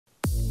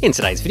In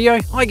today's video,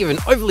 I give an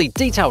overly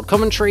detailed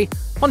commentary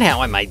on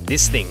how I made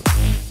this thing.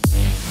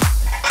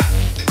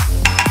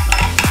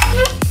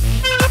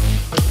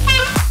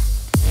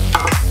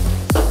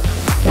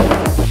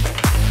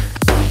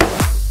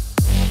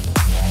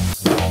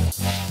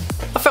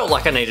 I felt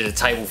like I needed a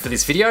table for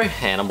this video,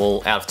 and I'm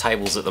all out of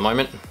tables at the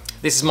moment.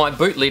 This is my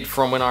boot lid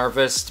from when I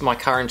reversed my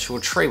car into a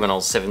tree when I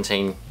was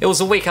 17. It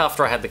was a week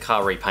after I had the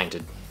car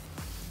repainted.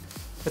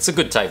 It's a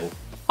good table.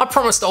 I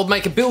promised I'd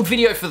make a build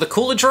video for the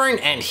cooler drone,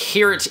 and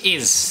here it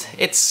is.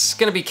 It's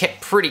going to be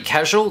kept pretty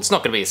casual. It's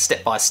not going to be a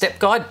step-by-step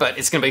guide, but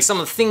it's going to be some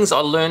of the things I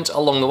learned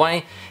along the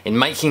way in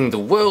making the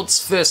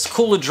world's first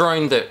cooler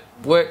drone that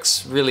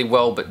works really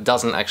well but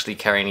doesn't actually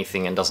carry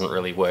anything and doesn't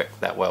really work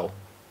that well.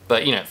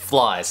 But you know, it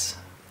flies.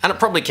 And it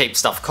probably keeps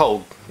stuff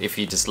cold if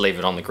you just leave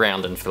it on the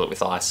ground and fill it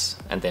with ice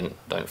and then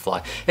don't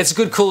fly. It's a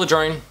good cooler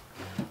drone.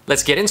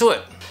 Let's get into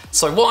it.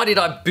 So why did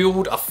I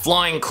build a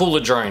flying cooler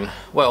drone?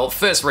 Well,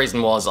 first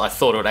reason was I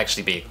thought it would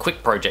actually be a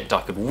quick project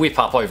I could whip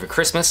up over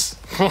Christmas.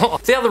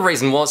 The other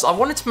reason was I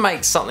wanted to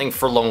make something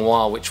for a long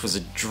while which was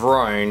a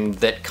drone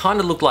that kind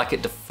of looked like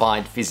it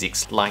defied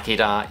physics, like it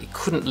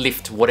couldn't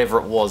lift whatever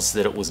it was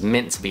that it was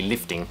meant to be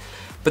lifting.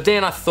 But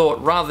then I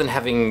thought, rather than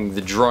having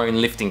the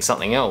drone lifting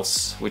something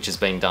else, which has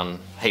been done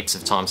heaps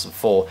of times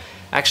before,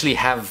 actually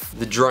have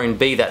the drone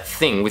be that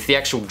thing with the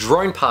actual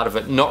drone part of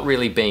it not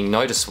really being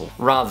noticeable.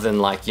 Rather than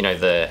like, you know,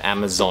 the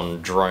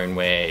Amazon drone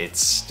where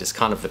it's just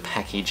kind of the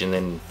package and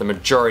then the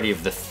majority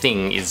of the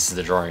thing is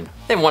the drone.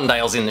 Then one day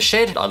I was in the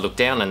shed, I looked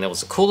down and there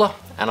was a cooler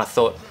and I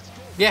thought,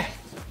 yeah,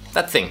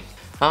 that thing.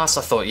 So I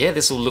thought, yeah,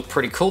 this will look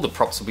pretty cool. The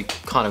props will be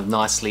kind of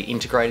nicely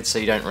integrated so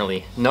you don't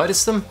really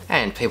notice them.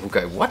 And people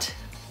go, what?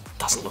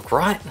 Doesn't look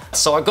right.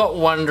 So I got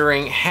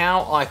wondering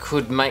how I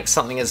could make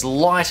something as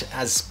light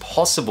as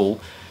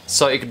possible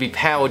so it could be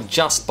powered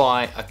just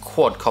by a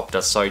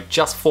quadcopter, so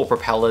just 4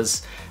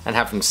 propellers and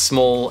have them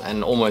small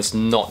and almost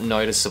not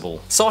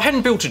noticeable. So I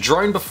hadn't built a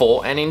drone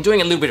before, and in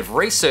doing a little bit of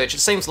research, it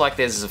seems like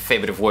there's a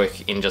fair bit of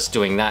work in just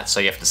doing that. So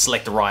you have to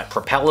select the right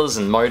propellers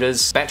and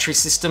motors, battery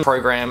system,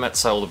 program it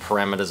so all the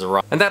parameters are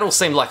right. And that all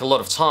seemed like a lot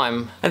of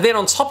time. And then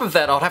on top of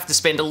that, I'd have to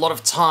spend a lot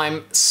of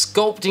time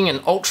sculpting an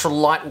ultra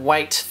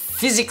lightweight,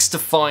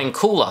 physics-defying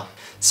cooler.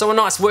 So a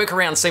nice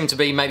workaround seemed to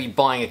be maybe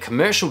buying a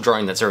commercial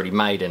drone that's already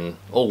made and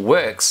all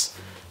works,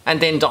 and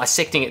then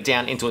dissecting it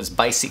down into its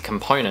basic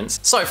components.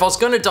 So if I was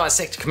going to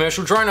dissect a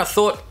commercial drone, I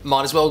thought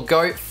might as well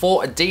go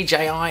for a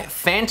DJI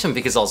Phantom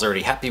because I was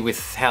already happy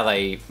with how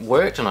they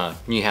worked and I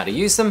knew how to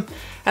use them,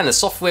 and the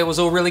software was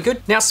all really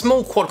good. Now,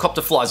 small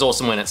quadcopter flies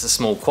awesome when it's a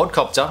small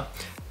quadcopter,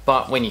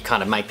 but when you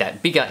kind of make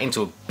that bigger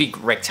into a big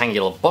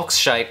rectangular box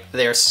shape,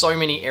 there are so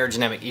many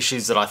aerodynamic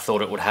issues that I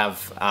thought it would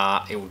have.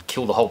 It would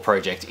kill the whole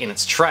project in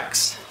its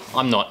tracks.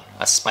 I'm not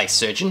a space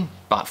surgeon,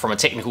 but from a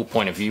technical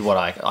point of view, what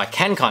I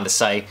can kind of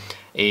say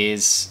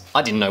is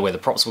I didn't know where the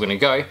props were going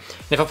to go. And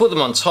if I put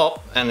them on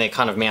top and they're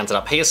kind of mounted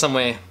up here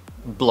somewhere,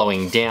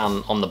 blowing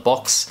down on the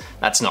box,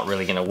 that's not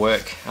really going to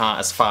work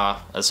as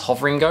far as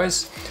hovering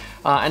goes.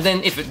 And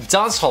then if it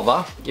does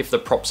hover, if the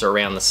props are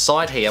around the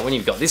side here, when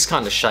you've got this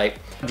kind of shape,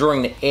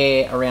 drawing the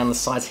air around the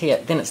sides here,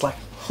 then it's like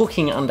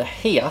hooking under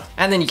here,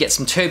 and then you get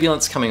some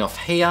turbulence coming off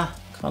here.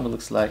 Kind of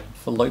looks like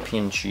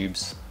fallopian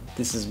tubes.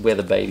 This is where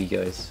the baby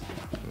goes,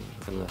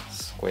 and the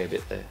square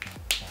bit there.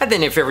 And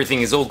then if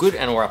everything is all good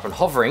and we're up and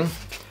hovering,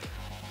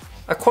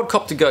 a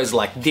quadcopter goes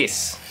like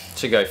this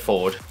to go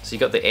forward. So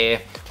you've got the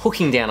air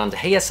hooking down under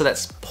here, so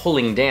that's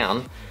pulling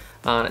down,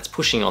 and it's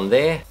pushing on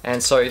there.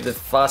 And so the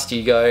faster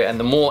you go and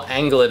the more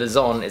angle it is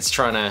on, it's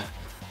trying to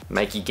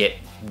make you get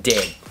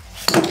dead,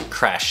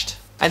 crashed.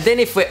 And then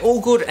if we're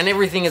all good and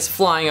everything is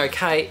flying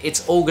okay,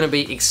 it's all gonna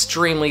be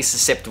extremely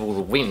susceptible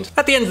to wind.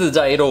 At the end of the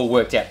day, it all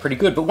worked out pretty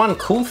good, but one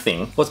cool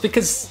thing was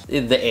because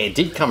the air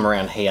did come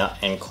around here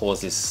and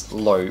cause this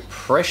low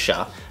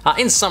pressure,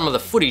 in some of the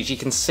footage you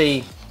can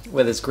see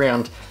where there's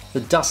ground,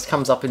 the dust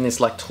comes up in this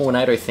like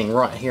tornado thing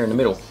right here in the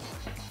middle,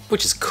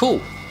 which is cool.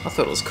 I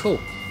thought it was cool.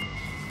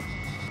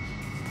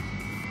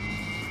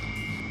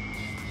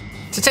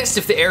 To test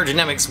if the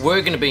aerodynamics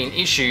were going to be an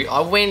issue, I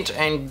went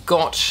and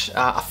got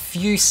a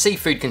few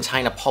seafood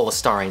container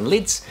polystyrene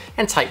lids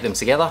and taped them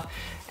together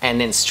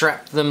and then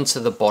strapped them to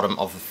the bottom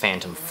of the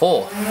Phantom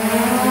 4.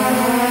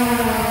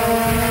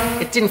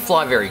 It didn't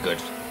fly very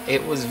good.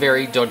 It was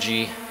very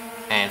dodgy,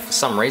 and for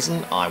some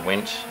reason I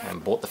went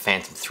and bought the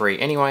Phantom 3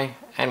 anyway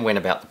and went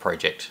about the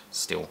project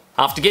still.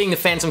 After getting the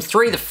Phantom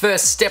 3, the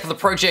first step of the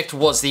project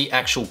was the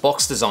actual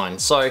box design.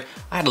 So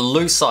I had a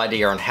loose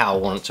idea on how I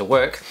wanted it to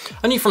work.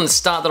 I knew from the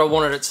start that I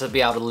wanted it to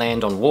be able to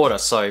land on water,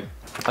 so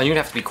I knew it'd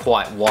have to be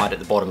quite wide at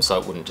the bottom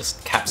so it wouldn't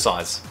just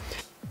capsize.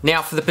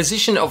 Now for the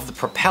position of the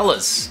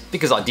propellers,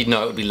 because I did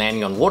know it would be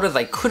landing on water,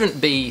 they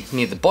couldn't be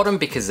near the bottom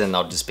because then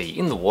they'll just be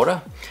in the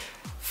water.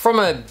 From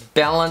a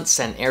balance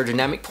and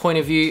aerodynamic point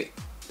of view,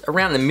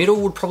 around the middle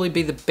would probably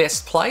be the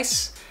best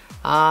place.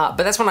 But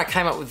that's when I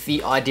came up with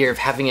the idea of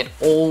having it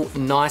all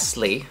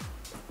nicely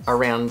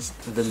around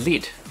the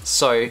lid.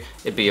 So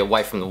it'd be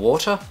away from the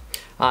water,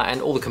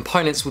 and all the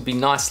components would be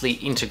nicely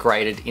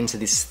integrated into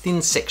this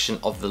thin section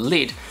of the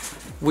lid,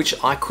 which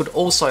I could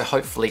also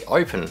hopefully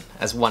open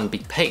as one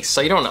big piece.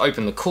 So you don't want to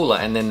open the cooler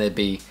and then there'd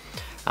be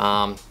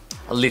a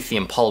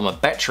lithium polymer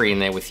battery in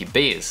there with your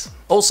beers.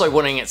 Also,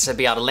 wanting it to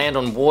be able to land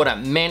on water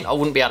meant I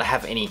wouldn't be able to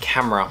have any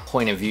camera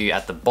point of view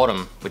at the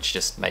bottom, which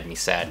just made me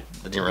sad.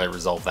 I didn't really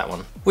resolve that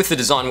one. With the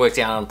design worked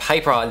out on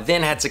paper, I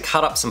then had to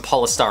cut up some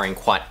polystyrene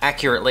quite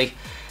accurately,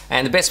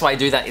 and the best way to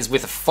do that is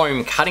with a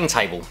foam cutting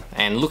table,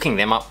 and looking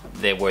them up,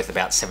 they're worth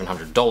about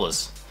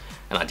 $700,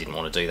 and I didn't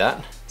want to do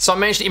that. So I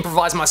managed to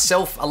improvise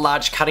myself a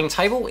large cutting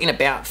table in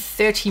about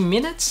 30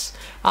 minutes,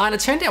 and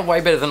it turned out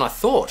way better than I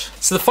thought.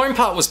 So the foam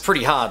part was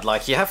pretty hard.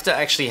 Like, you have to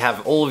actually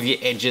have all of your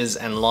edges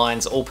and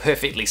lines all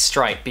perfectly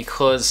straight,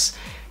 because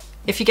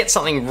if you get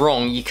something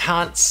wrong, you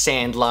can't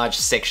sand large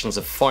sections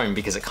of foam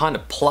because it kind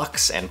of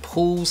plucks and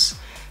pulls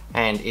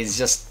and is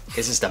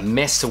just a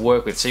mess to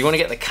work with. So you want to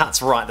get the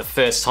cuts right the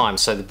first time.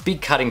 So the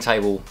big cutting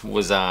table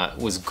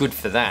was good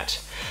for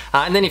that.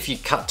 And then if you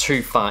cut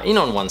too far in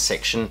on one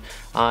section,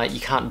 you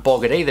can't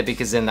bog it either,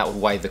 because then that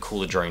would weigh the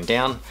cooler drone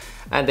down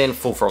and then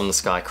fall from the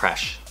sky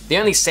crash. The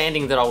only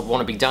sanding that I would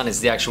want to be done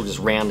is the actual just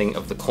rounding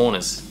of the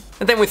corners.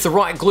 And then with the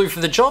right glue for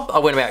the job, I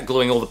went about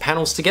gluing all the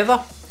panels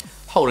together,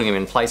 holding them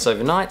in place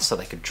overnight so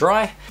they could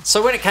dry.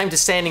 So when it came to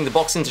sanding the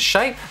box into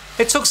shape,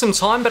 it took some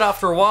time, but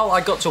after a while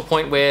I got to a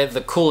point where the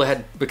cooler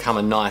had become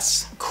a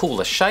nice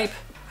cooler shape.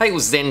 It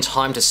was then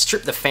time to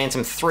strip the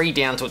Phantom 3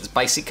 down to its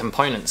basic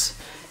components.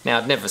 Now,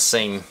 I'd never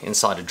seen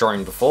inside a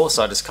drone before,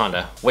 so I just kind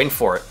of went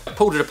for it. I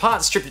pulled it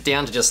apart, stripped it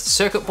down to just the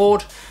circuit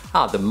board,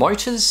 the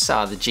motors,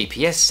 the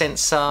GPS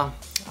sensor,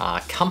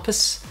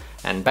 compass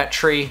and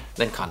battery,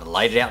 then kind of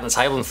laid it out on the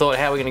table and thought,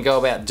 how are we going to go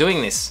about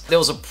doing this? There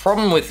was a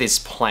problem with this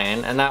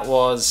plan, and that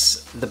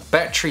was the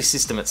battery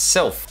system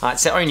itself.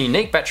 It's our own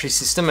unique battery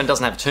system and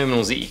doesn't have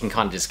terminals that you can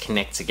kind of just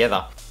connect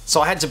together. So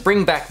I had to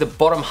bring back the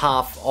bottom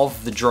half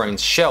of the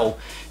drone's shell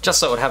just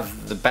so it would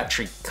have the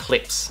battery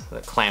clips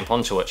that clamp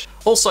onto it.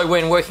 Also,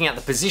 when working out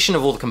the position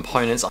of all the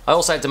components, I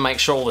also had to make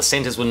sure all the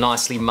centers were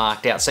nicely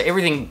marked out so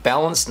everything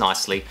balanced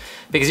nicely,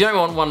 because you don't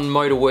want one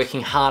motor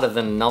working harder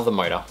than another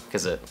motor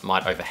because it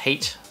might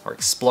overheat or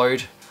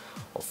explode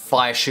or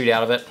fire shoot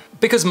out of it.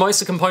 Because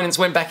most of the components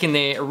went back in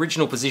their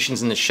original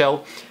positions in the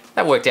shell,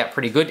 that worked out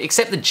pretty good,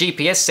 except the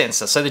GPS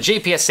sensor. So the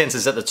GPS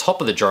sensor's at the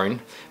top of the drone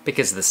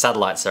because the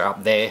satellites are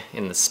up there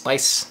in the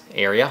space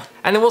area.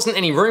 And there wasn't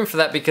any room for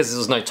that because there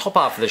was no top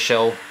half of the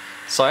shell,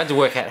 so I had to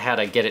work out how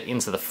to get it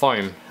into the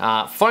foam.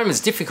 Foam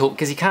is difficult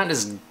because you can't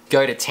just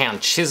go to town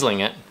chiseling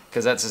it,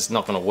 because that's just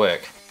not going to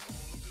work.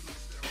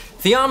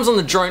 The arms on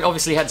the drone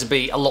obviously had to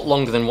be a lot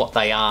longer than what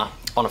they are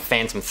on a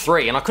Phantom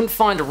 3, and I couldn't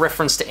find a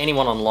reference to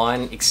anyone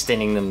online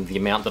extending them the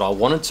amount that I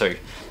wanted to.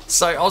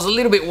 So I was a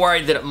little bit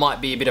worried that it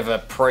might be a bit of a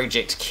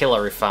project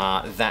killer if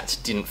that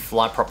didn't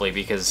fly properly,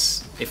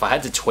 because if I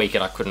had to tweak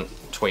it, I couldn't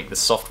tweak the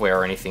software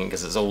or anything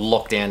because it's all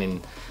locked down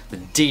in the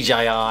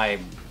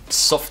DJI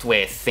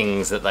software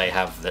things that they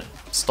have that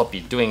stop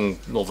you doing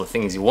all the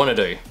things you want to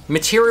do.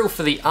 Material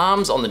for the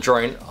arms on the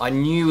drone I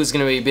knew was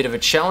going to be a bit of a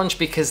challenge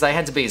because they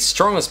had to be as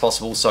strong as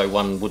possible so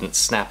one wouldn't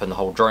snap and the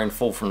whole drone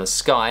fall from the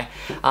sky,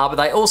 but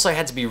they also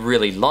had to be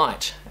really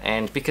light,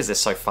 and because they're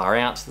so far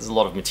out, there's a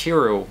lot of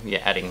material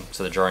you're adding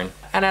to the drone.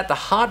 And at the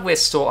hardware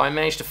store I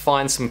managed to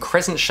find some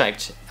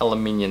crescent-shaped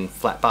aluminium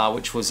flat bar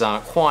which was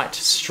quite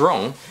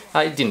strong.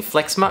 It didn't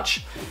flex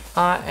much,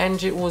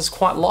 and it was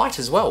quite light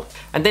as well.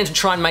 And then to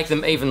try and make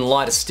them even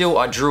lighter still,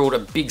 I drilled a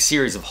big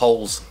series of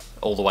holes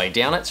all the way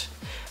down it.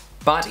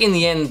 But in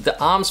the end, the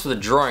arms for the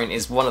drone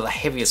is one of the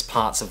heaviest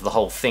parts of the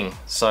whole thing.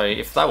 So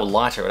if they were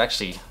lighter, it would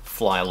actually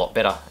fly a lot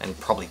better and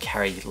probably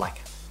carry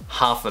like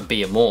half a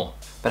beer more.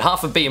 But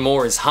half a beer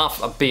more is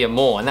half a beer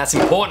more, and that's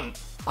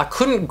important. I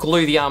couldn't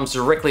glue the arms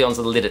directly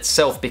onto the lid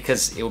itself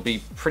because it would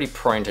be pretty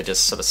prone to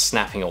just sort of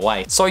snapping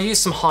away. So I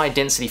used some high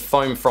density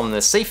foam from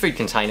the seafood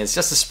containers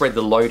just to spread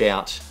the load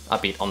out a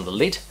bit on the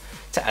lid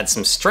to add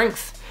some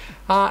strength.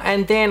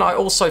 And then I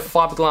also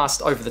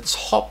fiberglassed over the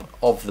top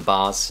of the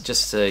bars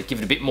just to give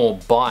it a bit more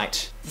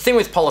bite. The thing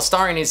with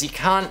polystyrene is you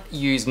can't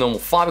use normal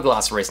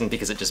fiberglass resin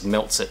because it just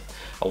melts it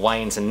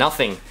away into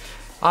nothing.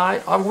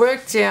 I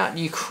worked out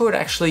you could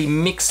actually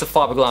mix the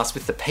fiberglass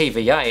with the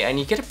PVA and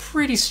you get a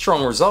pretty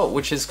strong result,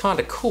 which is kind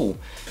of cool.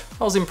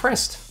 I was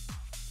impressed.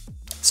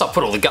 So I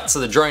put all the guts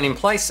of the drone in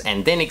place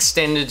and then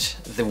extended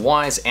the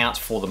wires out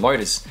for the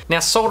motors. Now,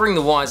 soldering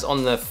the wires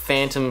on the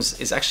Phantoms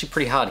is actually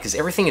pretty hard because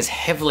everything is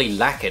heavily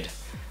lacquered.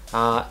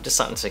 Just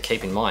something to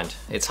keep in mind.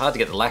 It's hard to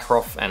get the lacquer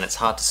off and it's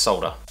hard to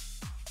solder.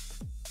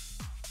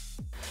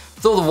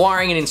 With all the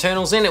wiring and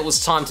internals in, it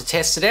was time to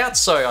test it out,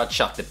 so I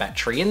chucked the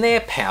battery in there,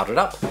 powered it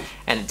up,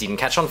 and it didn't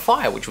catch on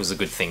fire, which was a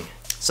good thing.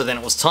 So then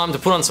it was time to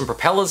put on some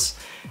propellers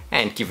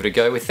and give it a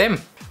go with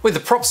them. With the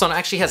props on, it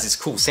actually has this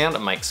cool sound it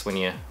makes when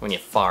you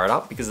fire it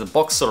up, because the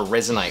box sort of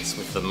resonates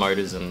with the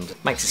motors and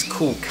makes this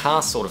cool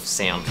car sort of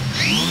sound.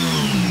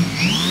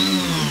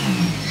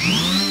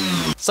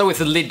 So with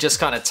the lid just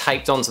kind of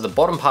taped onto the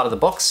bottom part of the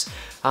box,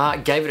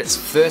 gave it its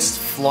first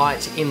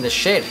flight in the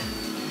shed.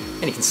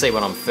 And you can see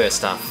when I'm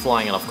first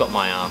flying it, I've got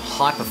my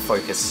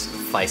hyperfocus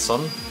face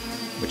on,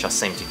 which I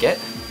seem to get.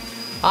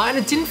 And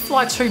it didn't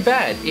fly too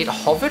bad. It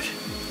hovered,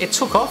 it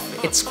took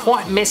off. It's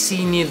quite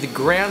messy near the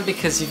ground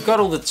because you've got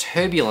all the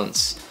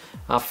turbulence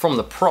from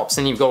the props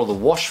and you've got all the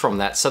wash from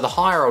that. So the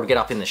higher I would get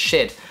up in the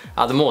shed,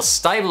 the more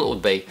stable it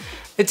would be.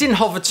 It didn't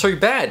hover too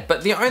bad,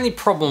 but the only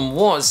problem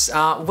was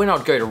when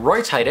I'd go to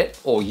rotate it,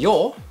 or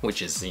yaw,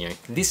 which is, you know,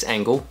 this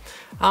angle,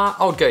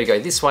 I would go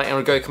this way and it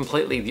would go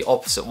completely the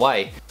opposite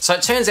way. So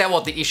it turns out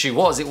what the issue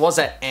was, it was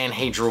that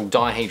anhedral,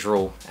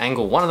 dihedral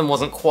angle. One of them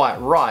wasn't quite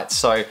right,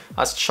 so I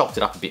just chopped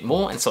it up a bit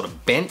more and sort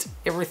of bent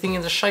everything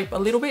into shape a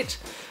little bit.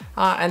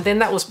 And then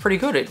that was pretty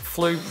good. It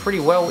flew pretty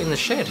well in the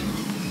shed.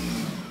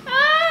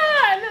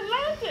 And it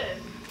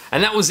landed!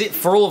 And that was it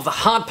for all of the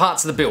hard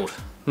parts of the build.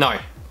 No,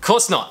 of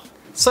course not.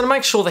 So to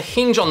make sure the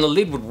hinge on the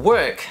lid would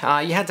work,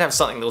 you had to have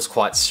something that was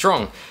quite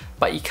strong.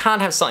 But you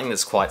can't have something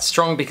that's quite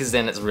strong because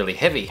then it's really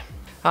heavy.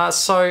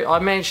 So I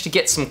managed to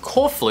get some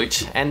core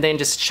flute and then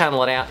just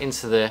channel it out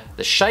into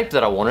the shape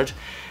that I wanted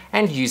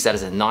and use that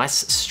as a nice,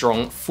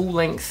 strong,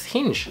 full-length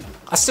hinge.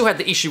 I still had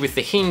the issue with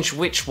the hinge,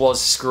 which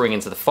was screwing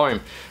into the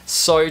foam.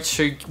 So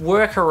to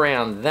work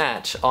around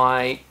that,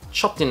 I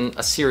chopped in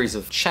a series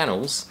of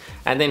channels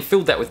and then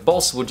filled that with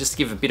balsa wood just to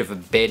give a bit of a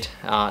bed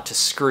to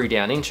screw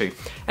down into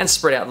and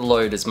spread out the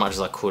load as much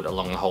as I could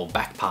along the whole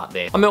back part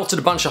there. I melted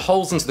a bunch of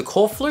holes into the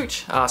core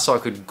flute so I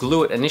could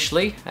glue it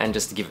initially and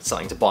just to give it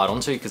something to bite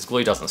onto because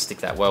glue doesn't stick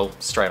that well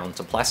straight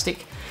onto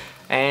plastic.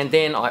 And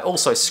then I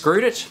also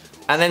screwed it.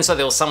 And then so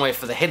there was somewhere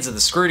for the heads of the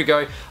screw to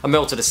go, I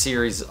melted a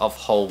series of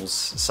holes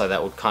so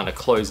that would kind of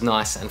close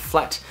nice and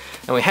flat.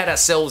 And we had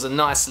ourselves a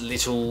nice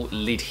little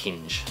lid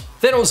hinge.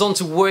 Then it was on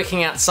to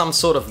working out some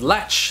sort of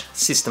latch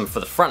system for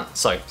the front.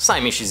 So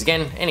same issues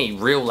again, any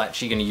real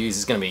latch you're going to use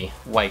is going to be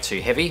way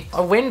too heavy.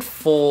 I went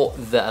for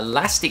the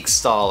elastic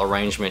style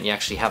arrangement you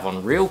actually have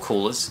on real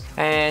coolers,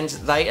 and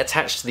they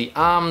attach to the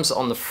arms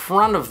on the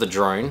front of the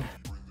drone,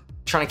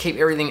 trying to keep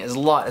everything as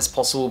light as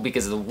possible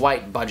because the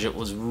weight budget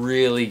was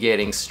really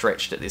getting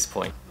stretched at this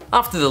point.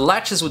 After the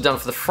latches were done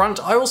for the front,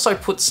 I also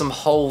put some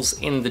holes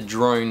in the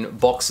drone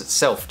box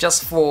itself,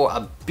 just for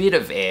a bit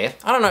of air.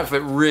 I don't know if it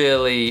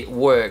really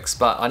works,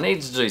 but I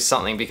needed to do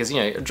something because, you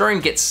know, a drone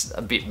gets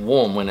a bit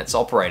warm when it's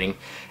operating.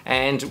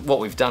 And what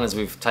we've done is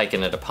we've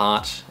taken it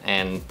apart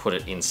and put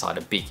it inside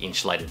a big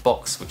insulated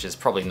box, which is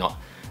probably not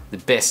the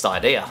best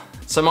idea.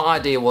 So my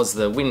idea was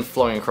the wind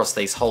flowing across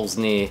these holes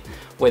near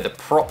where the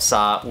props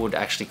are would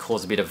actually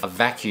cause a bit of a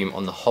vacuum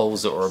on the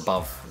holes that were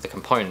above the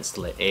components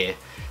to let air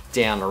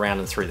down, around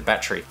and through the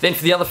battery. Then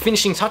for the other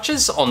finishing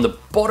touches, on the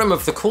bottom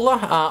of the cooler,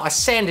 I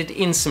sanded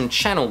in some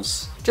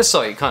channels, just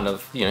so it kind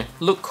of, you know,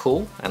 look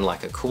cool and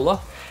like a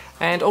cooler.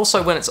 And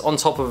also when it's on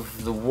top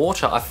of the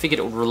water, I figured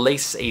it would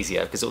release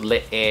easier because it would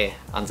let air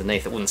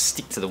underneath. It wouldn't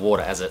stick to the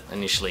water as it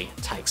initially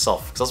takes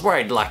off. Because I was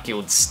worried like it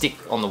would stick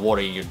on the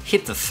water, you'd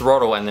hit the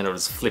throttle and then it would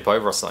just flip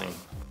over or something.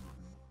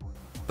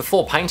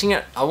 Before painting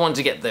it, I wanted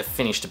to get the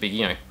finish to be,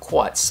 you know,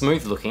 quite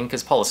smooth looking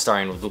because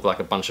polystyrene would look like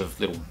a bunch of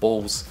little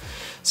balls.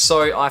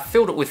 So I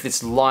filled it with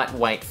this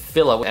lightweight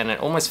filler and it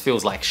almost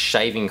feels like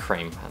shaving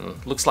cream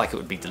and looks like it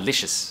would be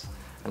delicious.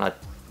 And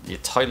you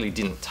totally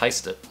didn't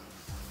taste it.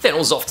 Then it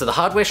was off to the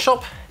hardware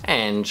shop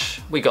and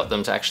we got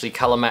them to actually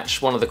color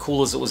match one of the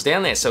coolers that was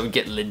down there so we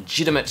get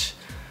legitimate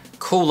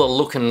cooler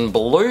looking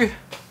blue,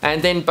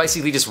 and then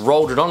basically just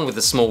rolled it on with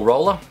a small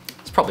roller.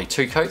 It's probably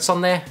 2 coats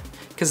on there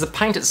because the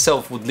paint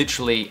itself would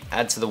literally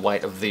add to the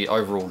weight of the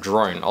overall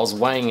drone. I was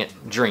weighing it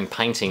during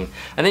painting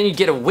and then you'd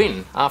get a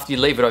win after you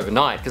leave it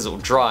overnight because it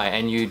would dry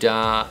and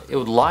it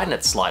would lighten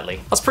it slightly.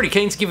 I was pretty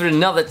keen to give it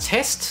another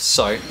test,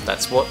 so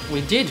that's what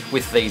we did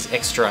with these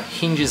extra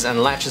hinges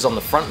and latches on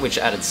the front, which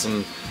added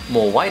some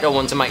more weight. I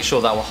wanted to make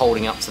sure they were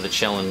holding up to the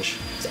challenge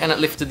and it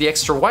lifted the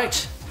extra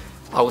weight.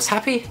 I was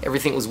happy,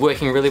 everything was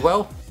working really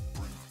well.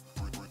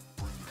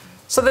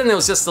 So then there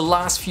was just the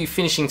last few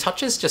finishing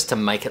touches just to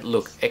make it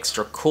look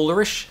extra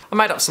coolerish. I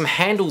made up some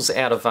handles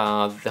out of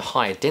the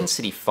higher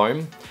density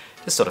foam,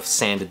 just sort of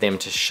sanded them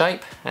to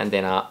shape and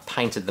then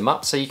painted them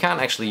up. So you can't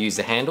actually use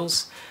the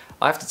handles.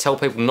 I have to tell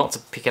people not to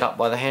pick it up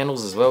by the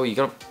handles as well. You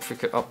got to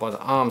pick it up by the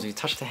arms. If you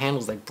touch the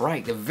handles, they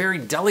break. They're very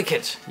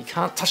delicate. You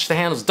can't touch the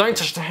handles. Don't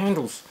touch the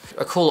handles.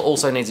 A cooler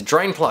also needs a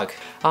drain plug.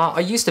 I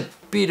used a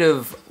bit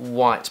of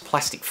white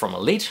plastic from a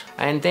lid,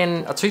 and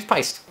then a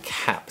toothpaste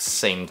cap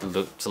seemed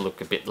to look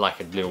a bit like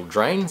a little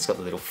drain. It's got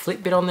the little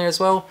flip bit on there as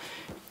well.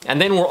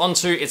 And then we're on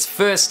to its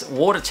first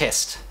water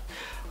test.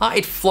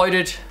 It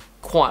floated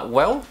quite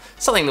well.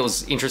 Something that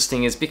was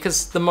interesting is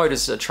because the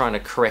motors are trying to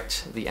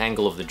correct the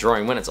angle of the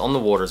drone, when it's on the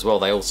water as well,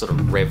 they all sort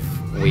of rev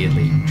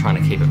weirdly,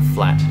 trying to keep it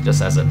flat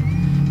just as it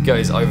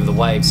goes over the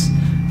waves.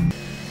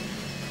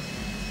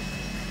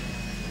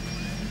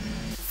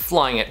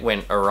 Flying it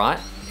went alright,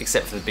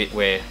 except for the bit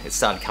where it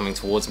started coming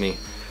towards me.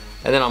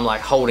 And then I'm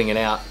like holding it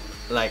out,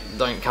 like,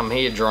 don't come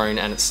here drone,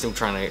 and it's still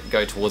trying to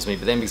go towards me.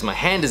 But then because my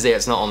hand is there,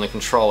 it's not on the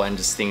control, and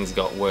just things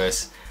got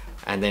worse.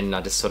 And then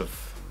I just sort of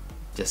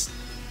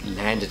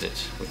landed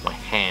it with my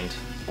hand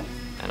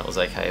and it was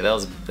okay. That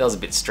was a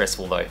bit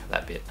stressful though,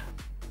 that bit.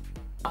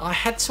 I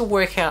had to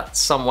work out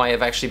some way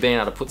of actually being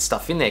able to put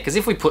stuff in there, because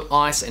if we put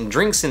ice and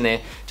drinks in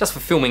there just for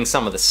filming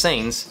some of the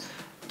scenes,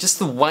 just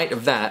the weight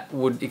of that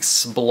would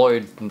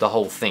explode the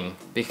whole thing,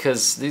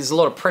 because there's a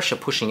lot of pressure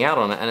pushing out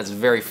on it and it's a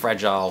very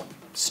fragile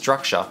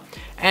structure,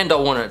 and I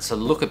want it to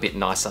look a bit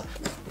nicer.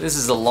 This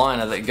is a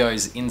liner that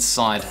goes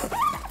inside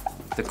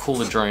the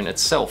cooler drone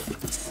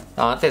itself.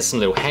 There's some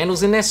little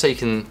handles in there so you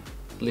can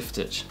lift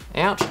it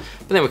out,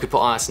 but then we could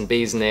put ice and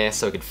beers in there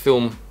so we could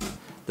film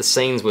the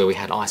scenes where we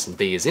had ice and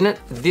beers in it.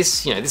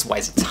 This, you know, this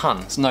weighs a ton.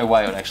 There's no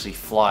way it would actually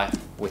fly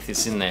with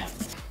this in there.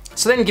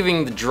 So then,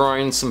 giving the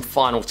drone some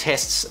final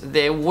tests,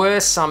 there were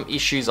some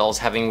issues I was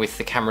having with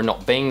the camera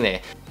not being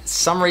there.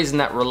 Some reason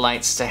that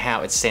relates to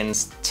how it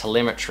sends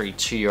telemetry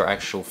to your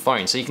actual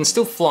phone. So you can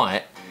still fly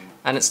it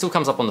and it still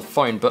comes up on the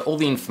phone, but all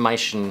the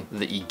information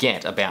that you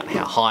get about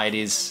how high it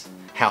is,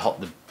 how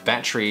hot the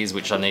battery is,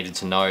 which I needed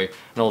to know,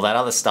 and all that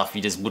other stuff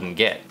you just wouldn't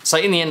get. So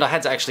in the end I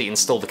had to actually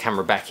install the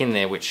camera back in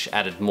there, which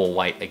added more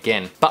weight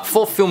again. But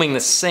for filming the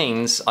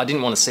scenes, I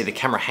didn't want to see the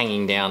camera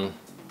hanging down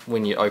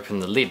when you open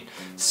the lid.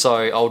 So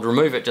I would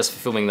remove it just for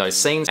filming those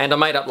scenes, and I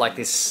made up like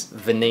this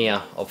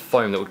veneer of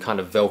foam that would kind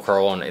of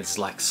velcro on. It's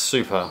like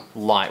super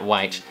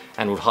lightweight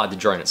and would hide the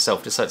drone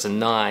itself, just so it's a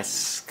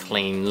nice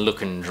clean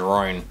looking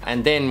drone.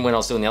 And then when I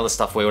was doing the other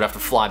stuff, we would have to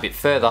fly a bit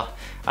further,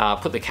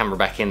 put the camera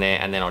back in there,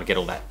 and then I'd get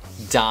all that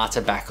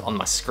data back on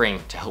my screen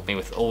to help me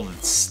with all the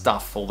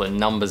stuff, all the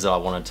numbers that I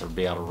wanted to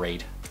be able to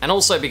read. And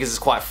also because it's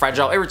quite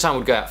fragile, every time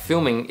we'd go out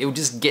filming, it would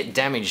just get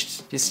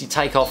damaged. Just you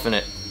take off and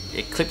it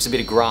clips a bit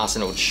of grass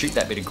and it would shoot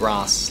that bit of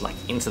grass like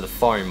into the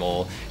foam,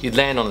 or you'd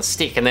land on a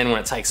stick and then when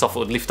it takes off it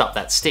would lift up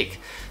that stick.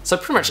 So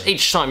pretty much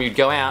each time you'd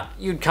go out,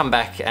 you'd come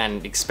back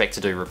and expect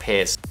to do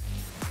repairs.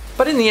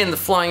 But in the end, the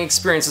flying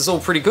experience is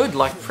all pretty good.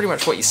 Like pretty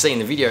much what you see in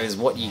the video is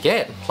what you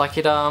get. Like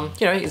it, you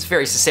know, it's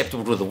very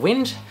susceptible to the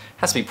wind.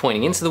 Has to be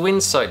pointing into the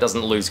wind so it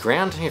doesn't lose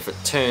ground. If it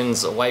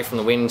turns away from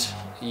the wind,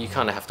 you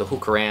kind of have to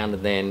hook around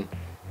and then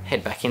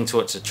head back into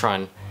it to try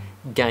and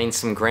gain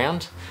some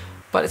ground.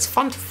 But it's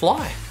fun to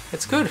fly.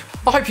 It's good.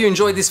 I hope you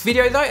enjoyed this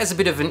video though, as a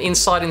bit of an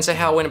insight into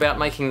how I went about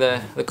making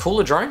the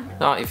cooler drone.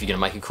 If you're gonna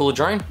make a cooler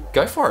drone,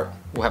 go for it.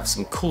 We'll have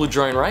some cooler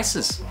drone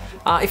races.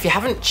 If you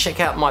haven't, check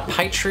out my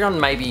Patreon.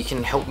 Maybe you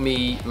can help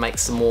me make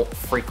some more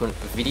frequent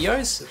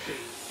videos.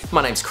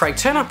 My name's Craig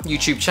Turner.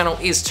 YouTube channel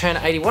is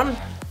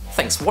Turner81.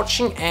 Thanks for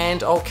watching,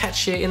 and I'll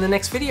catch you in the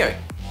next video.